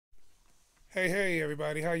Hey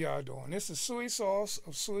everybody, how y'all doing? This is SOO E SOSS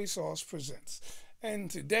of SOO E SOSS Presents.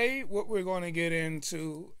 And today what we're going to get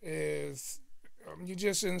into is you're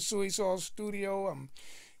just in SOO E SOSS studio. I'm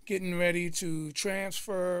getting ready to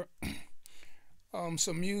transfer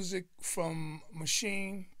some music from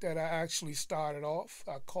Machine that I actually started off.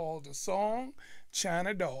 I called the song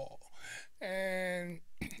China Doll. And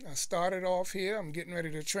I started off here. I'm getting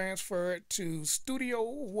ready to transfer it to Studio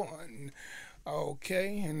One.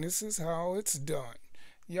 Okay, and this is how it's done.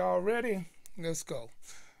 Y'all ready? Let's go.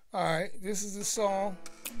 All right, this is the song.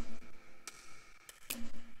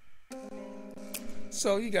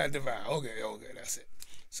 So you got Divide. Okay, that's it.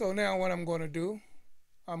 So now what I'm going to do,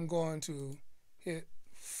 I'm going to hit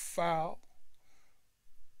File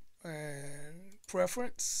and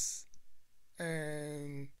Preference,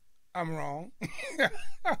 and I'm wrong.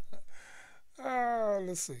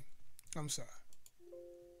 Let's see. I'm sorry.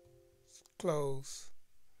 Close.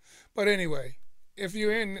 But anyway, if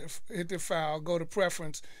you're in, hit the file, go to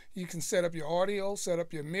preference. You can set up your audio, set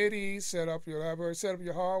up your MIDI, set up your library, set up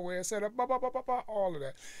your hardware, set up all of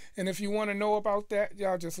that. And if you want to know about that,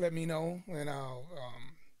 y'all just let me know and I'll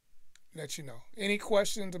let you know. Any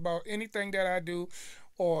questions about anything that I do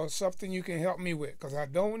or something you can help me with, because I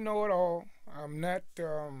don't know it all. I'm not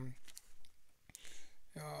uh,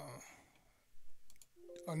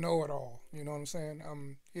 a know it all. You know what I'm saying?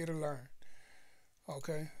 I'm here to learn.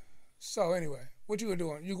 Okay. So anyway, what you're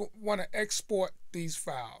doing, you want to export these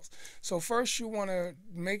files. So first you want to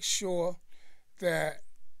make sure that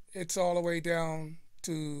it's all the way down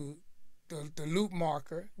to the loop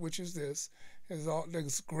marker, which is this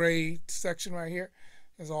gray section right here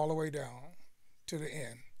is all the way down to the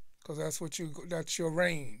end, because that's your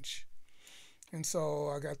range. And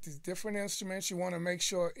so I got these different instruments. You want to make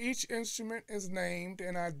sure each instrument is named,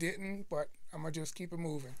 and I didn't, but I'm gonna just keep it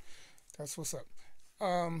moving. That's what's up.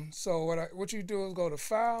 So what you do is go to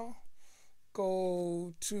File,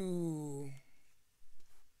 go to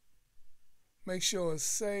make sure it's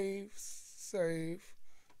save,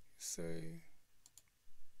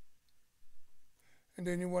 and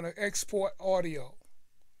then you want to export audio,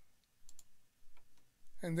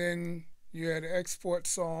 and then you had to export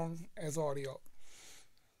song as audio.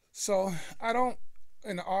 So I don't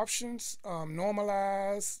in the options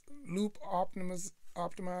normalize, loop optimize.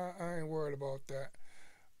 I ain't worried about that.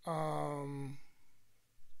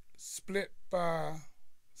 Split by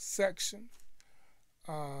section,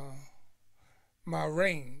 uh, my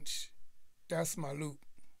range, that's my loop.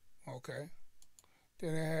 Okay,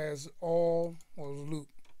 then it has all or loop.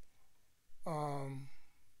 um,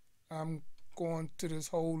 I'm going to this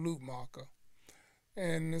whole loop marker,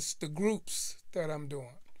 and it's the groups that I'm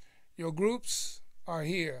doing. Your groups are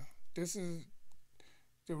here. This is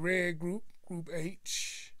the red group, group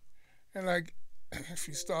H, and like if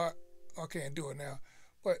you start, I can't do it now,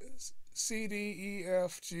 but C, D, E,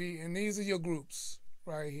 F, G, and these are your groups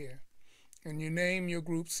right here. And you name your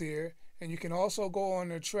groups here, and you can also go on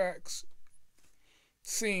the tracks,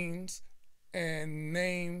 scenes, and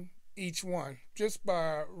name each one just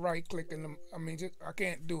by right clicking them. I mean, I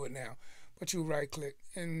can't do it now, but you right click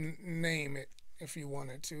and name it if you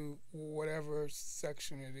wanted to, whatever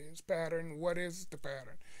section it is. Pattern, what is the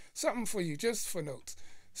pattern? Something for you, just for notes.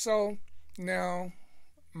 So now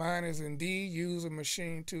mine is in D, use a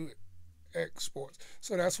machine to export.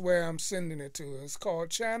 So that's where I'm sending it to. It's called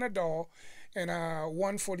China Doll, and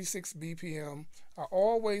 146 BPM. I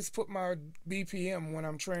always put my BPM when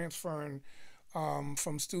I'm transferring from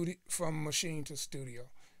machine to studio,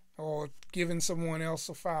 or giving someone else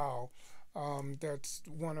a file that's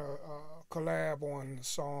want to collab on a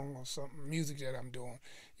song or something music that I'm doing.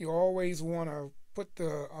 You always want to put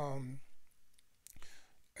the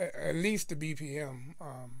at least the BPM.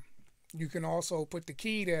 You can also put the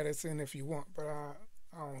key that it's in if you want, but I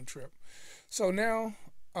don't trip. So now,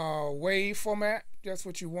 wave format, that's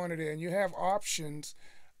what you wanted in. You have options.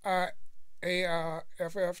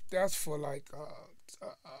 AIFF, that's for like,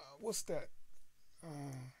 what's that?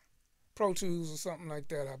 Pro Tools or something like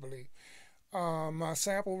that, I believe. My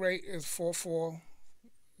sample rate is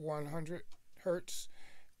 44100 hertz.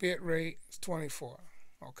 Bit rate is 24.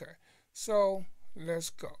 Okay, so let's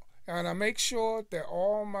go. And I make sure that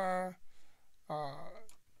all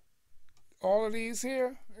of these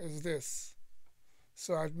here is this.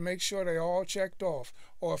 So I make sure they all checked off.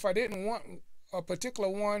 Or if I didn't want a particular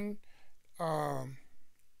one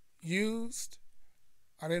used,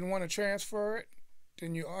 I didn't want to transfer it,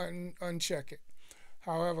 then you uncheck it.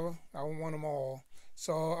 However, I want them all.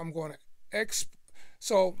 So I'm going to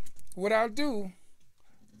so what I'll do,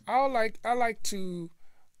 I like to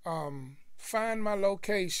find my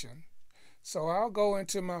location. So I'll go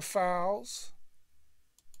into my files.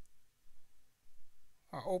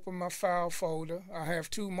 I open my file folder. I have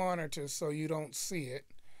two monitors so you don't see it.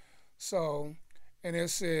 So, and it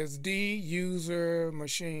says D user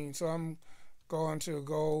machine. So I'm going to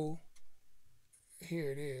go,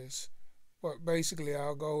 here it is. But basically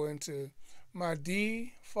I'll go into my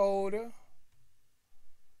D folder.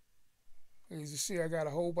 As you see, I got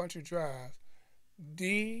a whole bunch of drives.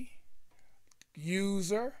 D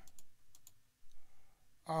user,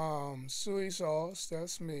 SOO E SOSS,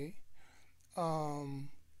 that's me.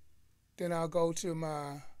 Then I'll go to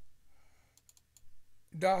my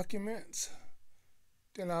documents.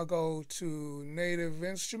 Then I'll go to native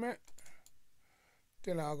instrument.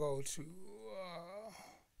 Then I'll go to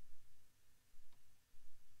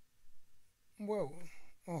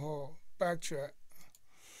backtrack.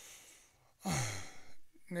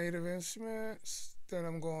 Native instruments. Then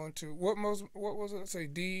I'm going to what was it? Say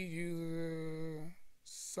D user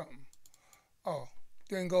something. Oh,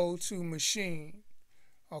 then go to machine.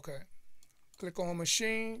 Okay, click on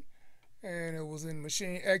machine, and it was in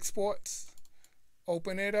machine exports.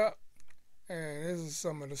 Open it up, and this is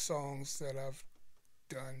some of the songs that I've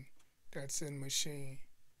done that's in machine.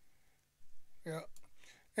 Yeah,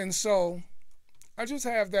 and so I just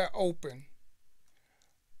have that open,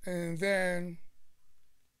 and then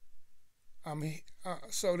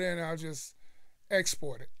so then I'll just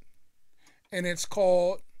export it, and it's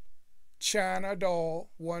called China Doll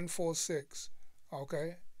 146.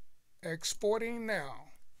 Okay, exporting now.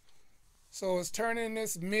 So it's turning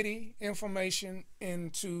this MIDI information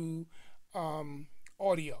into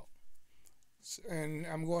audio, and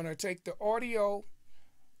I'm going to take the audio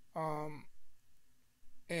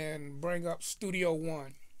and bring up Studio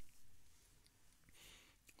One.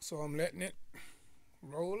 So I'm letting it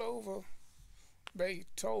roll over.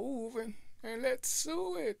 Beethoven, and let's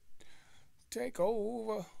sue it. Take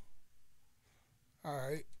over.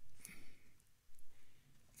 Alright.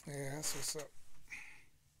 Yeah, that's what's up.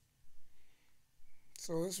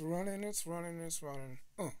 So it's running, it's running, it's running.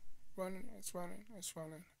 Running, it's running, it's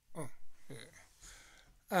running. Yeah.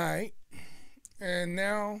 Alright. And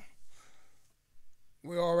now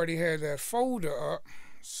we already had that folder up.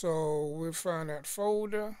 So we'll find that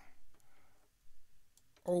folder.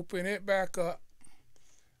 Open it back up.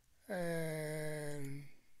 And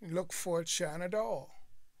look for China Doll.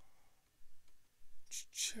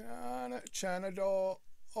 China Doll.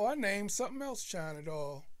 Oh, I named something else China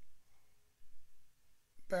Doll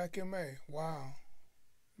back in May. Wow.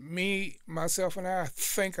 Me, myself, and I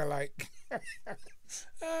think alike.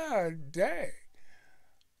 Ah, dang.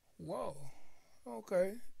 Whoa.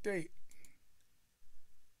 Okay. Date.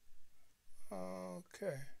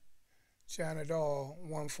 Okay. China Doll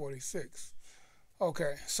 146.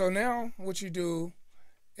 Okay, so now what you do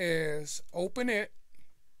is open it,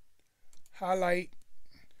 highlight,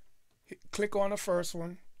 click on the first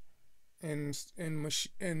one. In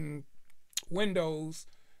Windows,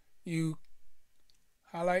 you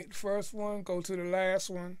highlight the first one, go to the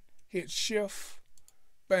last one, hit Shift,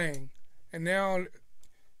 bang, and now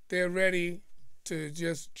they're ready to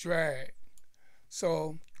just drag.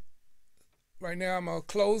 So right now I'm gonna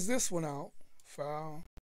close this one out. File.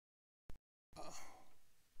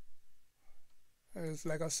 It's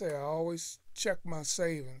like I said, I always check my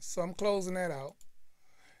savings. So I'm closing that out.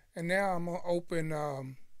 And now I'm going to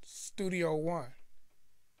open Studio One.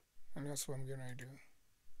 And that's what I'm getting ready to do.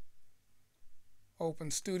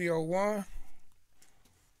 Open Studio One.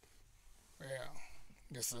 Well,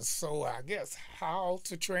 this is so, I guess, how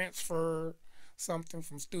to transfer something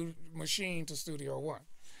from machine to Studio One.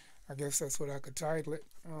 I guess that's what I could title it.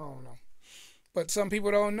 I don't know. But some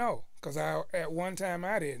people don't know, because at one time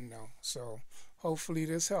I didn't know. So hopefully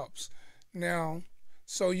this helps. Now,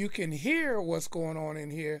 so you can hear what's going on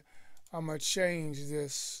in here, I'm going to change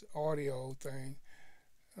this audio thing.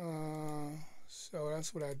 So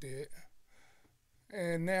that's what I did.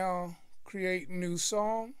 And now create new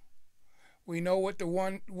song. We know what the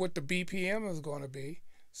BPM is going to be.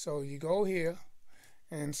 So you go here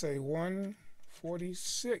and say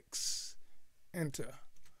 146, enter.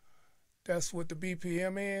 That's what the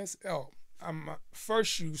BPM is. Oh,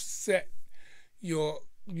 first you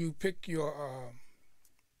pick your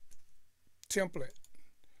template.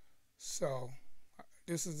 So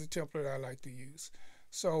this is the template I like to use.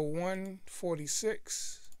 So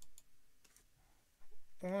 146,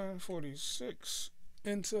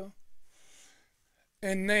 enter,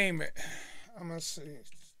 and name it. I'm gonna say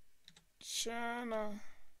China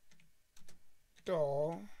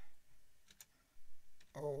Doll.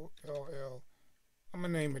 OLL. I'm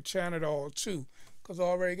gonna name it China Doll 2 because I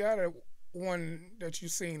already got one that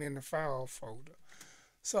you've seen in the file folder.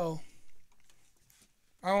 So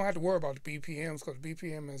I don't have to worry about the BPMs because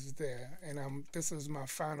BPM is there, and this is my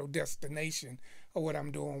final destination of what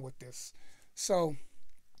I'm doing with this. So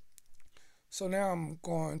now I'm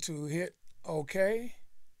going to hit OK.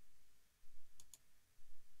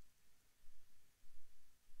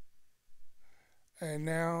 And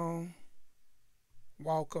now,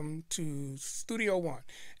 welcome to Studio One.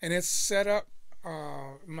 And it's set up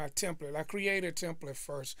my template. I created a template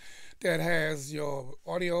first that has your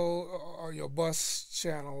audio or your bus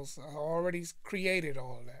channels. I already created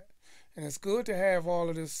all of that. And it's good to have all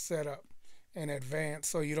of this set up in advance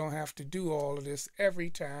so you don't have to do all of this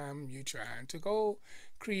every time you're trying to go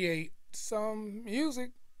create some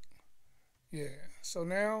music. Yeah, so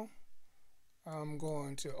now I'm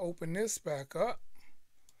going to open this back up.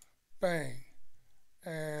 Bang.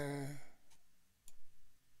 And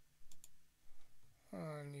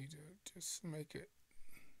I need to just make it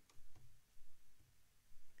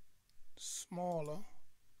smaller.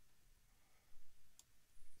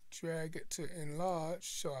 Drag it to enlarge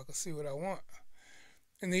so I can see what I want.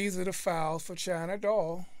 And these are the files for China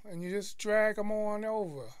Doll. And you just drag them on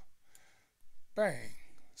over. Bang.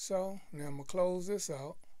 So now I'm going to close this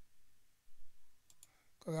out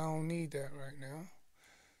because I don't need that right now.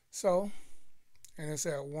 So, and it's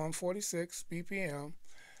at 146 BPM.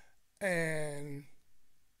 And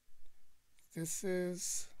this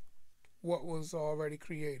is what was already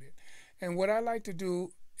created. And what I like to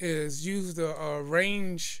do is use the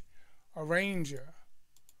arranger.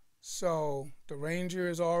 So the arranger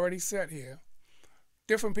is already set here.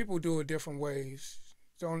 Different people do it different ways.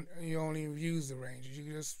 You only use the arranger.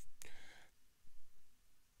 You just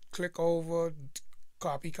click over,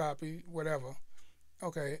 copy, whatever.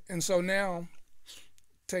 Okay, and so now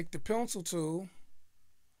take the pencil tool,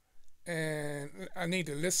 and I need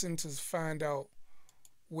to listen to find out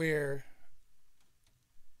where.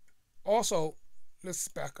 Also, let's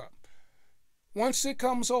back up. Once it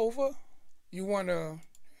comes over, you want to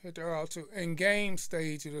hit the R2 and game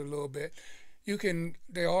stage it a little bit.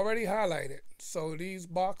 They already highlighted. So these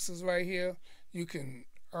boxes right here, you can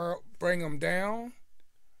bring them down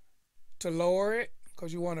to lower it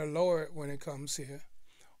because you want to lower it when it comes here.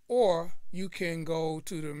 Or you can go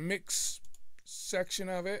to the mix section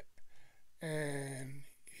of it, and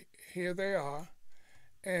here they are.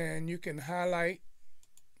 And you can highlight.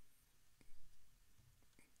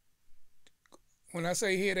 When I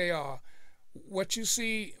say here they are, what you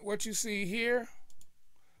see here,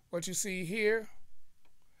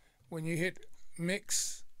 when you hit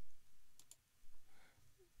mix,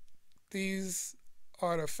 these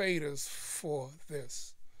are the faders for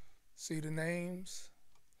this. See the names?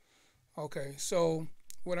 Okay, so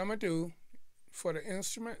what I'm going to do for the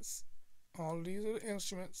instruments, all of these are the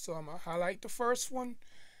instruments, so I'm going to highlight the first one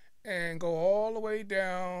and go all the way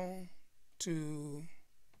down to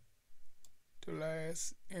the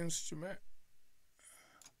last instrument,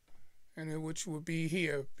 and then which will be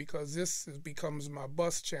here because this becomes my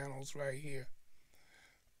bus channels right here.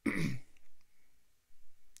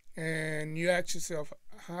 And you ask yourself,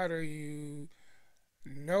 how do you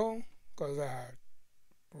know? Because I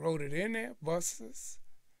wrote it in there, buses.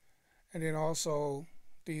 And then also,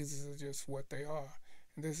 these are just what they are.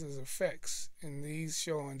 And this is effects. And these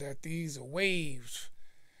showing that these are waves.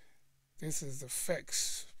 This is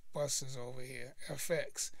effects buses over here,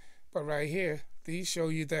 effects. But right here, these show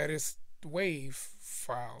you that it's wave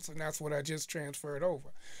files. And that's what I just transferred over.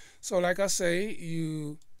 So like I say,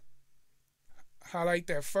 you highlight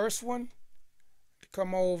that first one,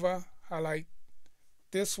 come over, highlight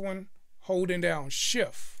this one, holding down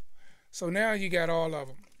shift. So now you got all of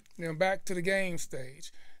them. Now back to the game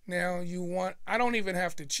stage. Now I don't even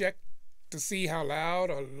have to check to see how loud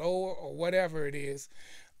or low or whatever it is.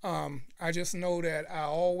 I just know that I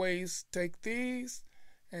always take these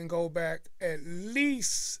and go back at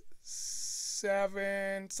least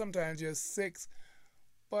 7, sometimes just 6,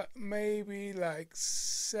 but maybe like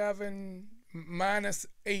 7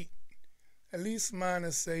 -8, at least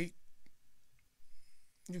 -8.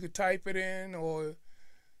 You could type it in or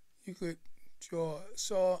you could draw it.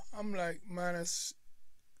 So I'm like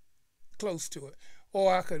close to it.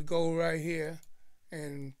 Or I could go right here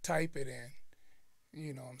and type it in.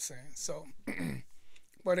 You know what I'm saying? So,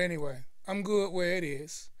 but anyway, I'm good where it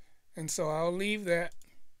is. And so I'll leave that.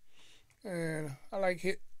 And I like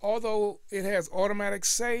it. Although it has automatic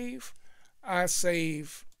save, I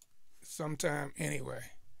save sometime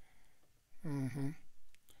anyway. And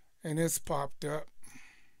it's popped up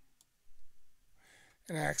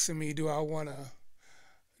and asking me, do I want to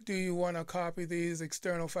do you want to copy these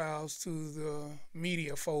external files to the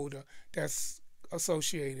media folder that's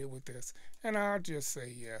associated with this? And I'll just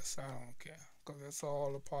say yes. I don't care, because that's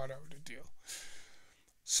all a part of the deal.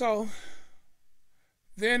 So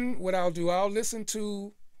then what I'll do, I'll listen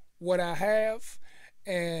to what I have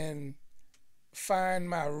and find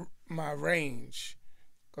my range,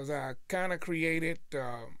 because I kind of created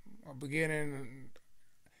a beginning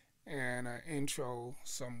and an intro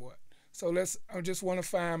somewhat. So I just want to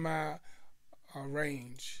find my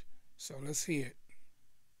range. So let's hear it.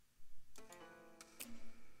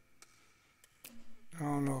 I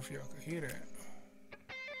don't know if y'all can hear that.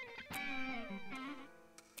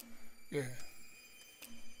 Yeah.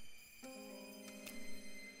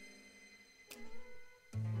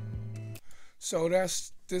 So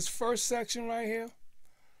that's this first section right here.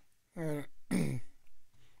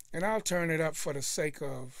 And I'll turn it up for the sake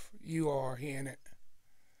of you all hearing it.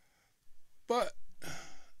 But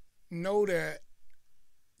know that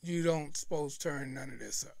you don't supposed to turn none of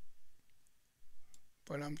this up.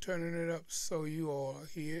 But I'm turning it up so you all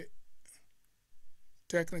hear it.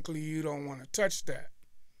 Technically, you don't want to touch that.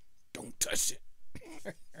 Don't touch it.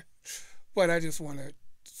 But I just want to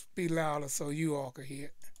be louder so you all can hear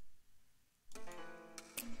it.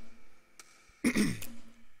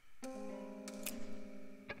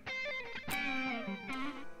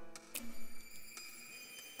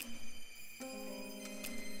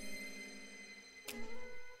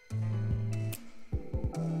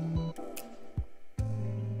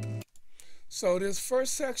 So this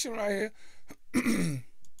first section right here,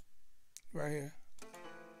 right here.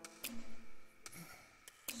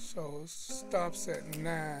 So it stops at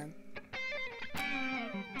 9.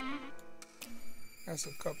 That's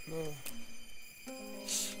a couple of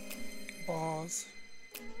bars.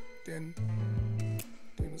 Then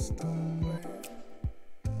it stops right here.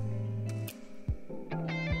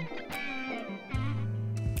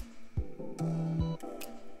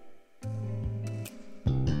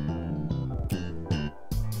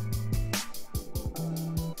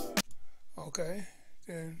 Okay,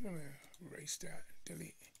 then let me erase that,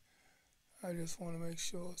 delete. I just want to make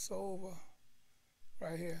sure it's over.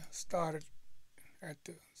 Right here, started at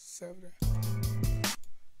the 70.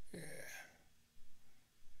 Yeah.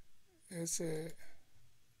 It said,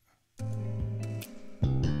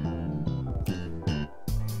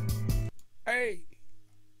 hey,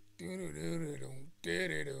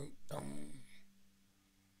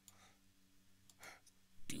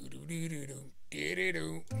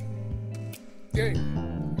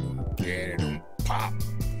 yay, pop,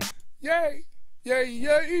 yay, yay,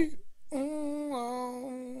 yay,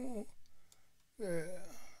 oh, yeah,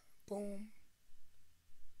 boom,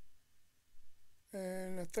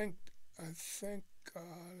 and I think, let's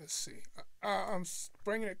see, I'm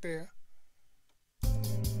bringing it there.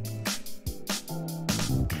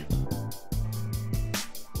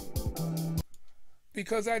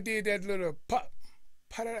 Because I did that little pop,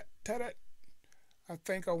 ta-da-ta-da, I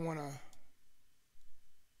think I want to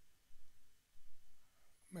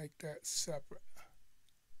make that separate.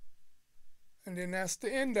 And then that's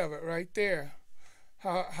the end of it right there.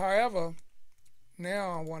 However,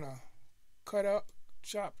 now I want to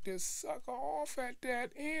chop this sucker off at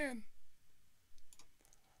that end.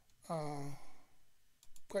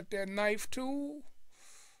 Put that knife tool,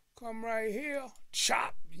 come right here,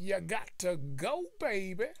 chop, you got to go,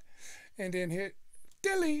 baby. And then hit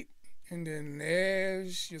delete, and then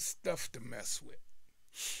there's your stuff to mess with.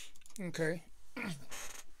 Okay.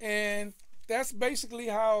 And that's basically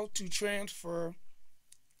how to transfer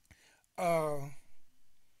our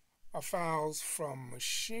files from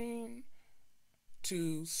Machine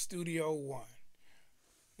to Studio One.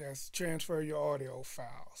 That's transfer your audio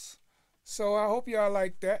files. So I hope y'all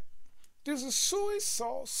like that. This is SOO E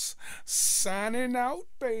SOSS signing out,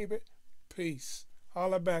 baby. Peace.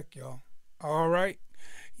 Holla back, y'all. All right.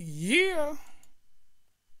 Yeah.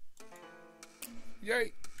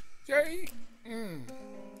 Yay. Yay.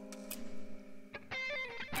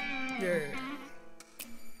 Yeah.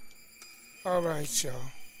 All right, y'all.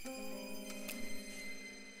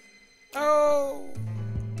 Oh.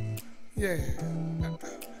 Yeah.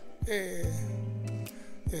 Yeah.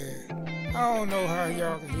 Yeah. I don't know how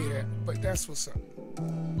y'all can hear that, but that's what's up.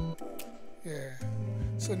 Yeah.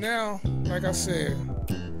 So now, like I said,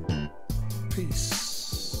 peace.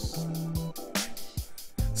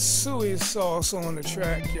 SOO E SOSS on the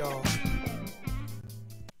track, y'all.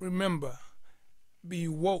 Remember, be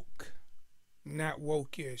woke, not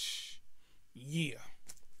woke-ish. Yeah.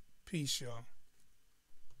 Peace, y'all.